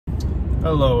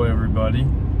Hello everybody.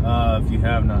 If you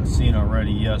have not seen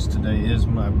already, yes, today is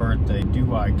my birthday.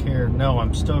 Do I care? No,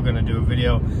 I'm still gonna do a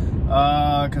video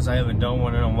because I haven't done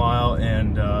one in a while.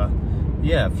 And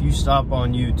yeah, if you stop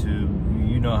on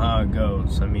YouTube, you know how it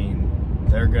goes. I mean,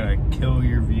 they're gonna kill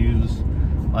your views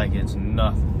like it's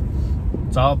nothing.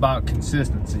 It's all about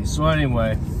consistency. So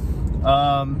anyway,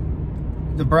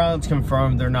 the Browns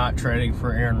confirmed they're not trading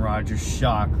for Aaron Rodgers.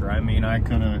 Shocker. I mean, I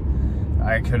could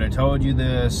have told you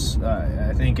this.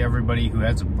 I think everybody who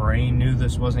has a brain knew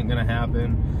this wasn't going to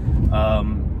happen.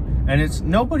 And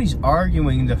nobody's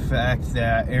arguing the fact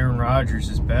that Aaron Rodgers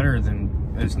is better than,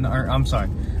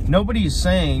 nobody's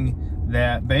saying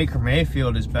that Baker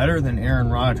Mayfield is better than Aaron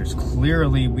Rodgers.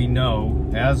 Clearly, we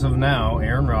know, as of now,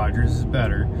 Aaron Rodgers is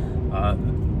better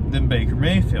than Baker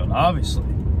Mayfield, obviously.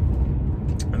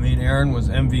 I mean, Aaron was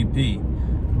MVP.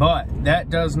 But that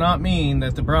does not mean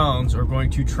that the Browns are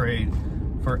going to trade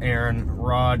for Aaron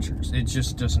Rodgers. It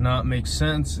just does not make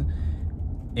sense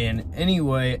in any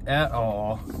way at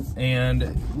all.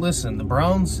 And listen, the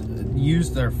Browns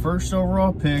used their first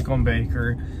overall pick on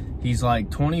Baker. He's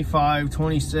like 25,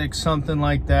 26, something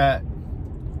like that.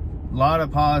 A lot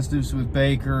of positives with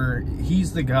Baker.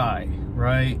 He's the guy,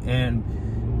 right? And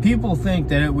people think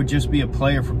that it would just be a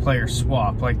player-for-player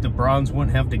swap, like the Browns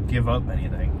wouldn't have to give up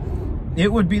anything.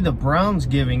 It would be the Browns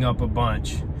giving up a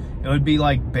bunch. It would be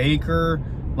like Baker,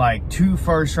 like 2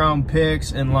 first-round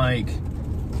picks, and like,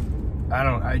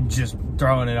 I just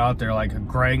throwing it out there, like a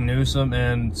Greg Newsome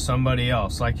and somebody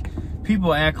else. Like,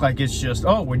 people act like it's just,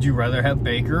 oh, would you rather have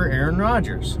Baker or Aaron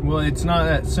Rodgers? Well, it's not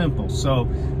that simple. So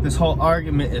this whole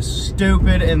argument is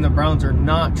stupid, and the Browns are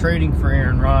not trading for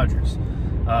Aaron Rodgers.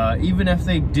 Even if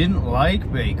they didn't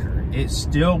like Baker, it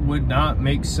still would not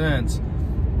make sense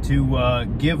to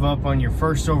give up on your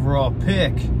first overall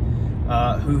pick,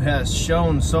 who has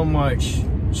shown so much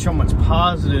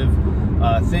positive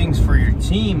things for your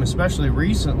team, especially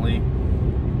recently,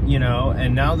 you know.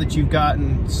 And now that you've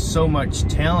gotten so much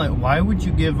talent, why would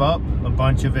you give up a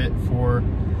bunch of it for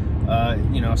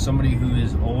you know, somebody who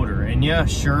is older? And yeah,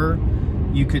 sure,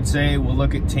 you could say, well,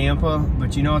 look at Tampa,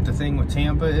 but you know what the thing with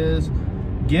Tampa is?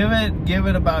 Give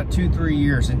it about 2-3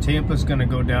 years, and Tampa's going to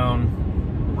go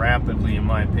down rapidly, in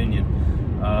my opinion.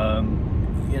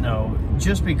 You know,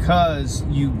 just because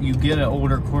you get an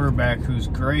older quarterback who's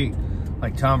great,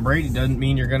 like Tom Brady, doesn't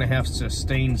mean you're going to have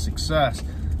sustained success.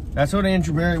 That's what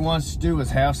Andrew Berry wants to do, is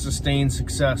have sustained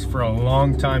success for a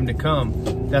long time to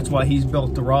come. That's why he's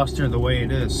built the roster the way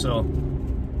it is. So,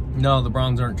 no, the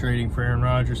Browns aren't trading for Aaron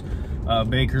Rodgers.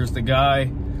 Baker's the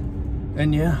guy.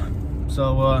 And yeah,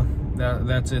 so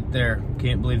that's it there.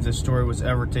 Can't believe this story was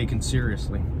ever taken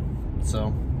seriously.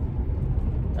 So,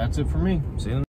 that's it for me. See you in the